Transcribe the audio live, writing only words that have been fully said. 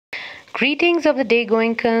Greetings of the day,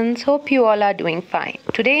 Goenkans. Hope you all are doing fine.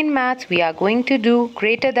 Today in maths we are going to do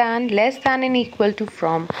greater than, less than and equal to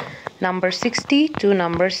from number 60 to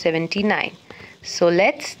number 79. So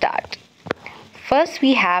let's start. First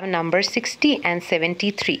we have number 60 and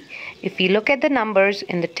 73. If we look at the numbers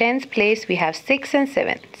in the tens place, we have 6 and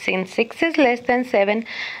 7. Since 6 is less than 7,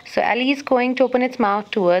 so Ali is going to open its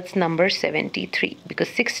mouth towards number 73 because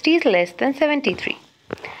 60 is less than 73.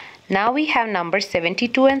 Now we have numbers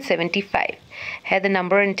 72 and 75. Here the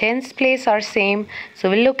number in tens place are same, so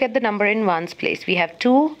we'll look at the number in ones place. We have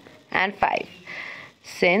 2 and 5.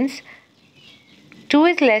 Since 2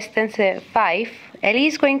 is less than 5, Ellie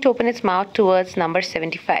is going to open its mouth towards number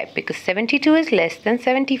 75 because 72 is less than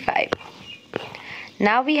 75.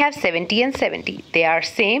 Now we have 70 and 70. They are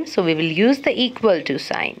same, so we will use the equal to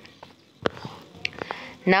sign.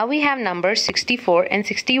 Now we have numbers 64 and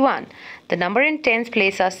 61. The number in tens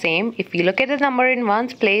place are same. If we look at the number in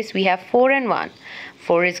ones place, we have 4 and 1.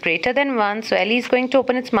 4 is greater than 1, so Ellie is going to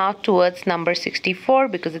open its mouth towards number 64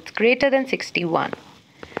 because it's greater than 61.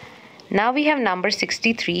 Now we have number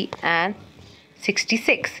 63 and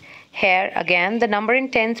 66. Here again the number in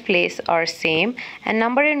tens place are same and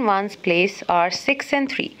number in ones place are 6 and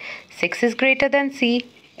 3. 6 is greater than C.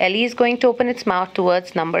 Ellie is going to open its mouth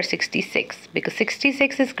towards number 66 because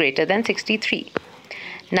 66 is greater than 63.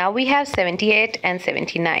 Now we have 78 and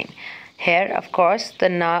 79. Here, of course,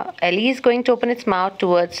 Ellie is going to open its mouth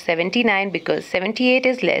towards 79 because 78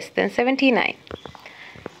 is less than 79.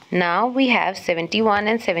 Now we have 71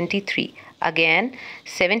 and 73. Again,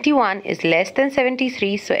 71 is less than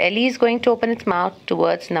 73, so Ellie is going to open its mouth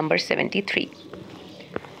towards number 73.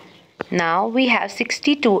 Now we have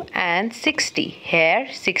 62 and 60. Here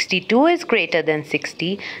 62 is greater than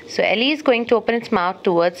 60, so Ellie is going to open its mouth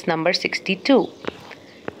towards number 62.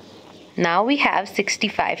 Now we have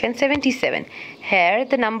 65 and 77. Here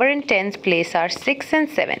the number in tens place are 6 and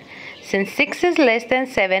 7. Since 6 is less than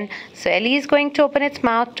 7, so Ellie is going to open its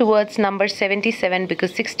mouth towards number 77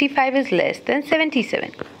 because 65 is less than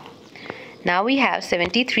 77. Now we have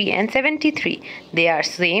 73 and 73. They are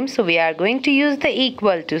same, so we are going to use the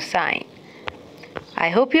equal to sign. I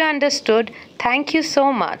hope you understood. Thank you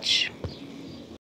so much.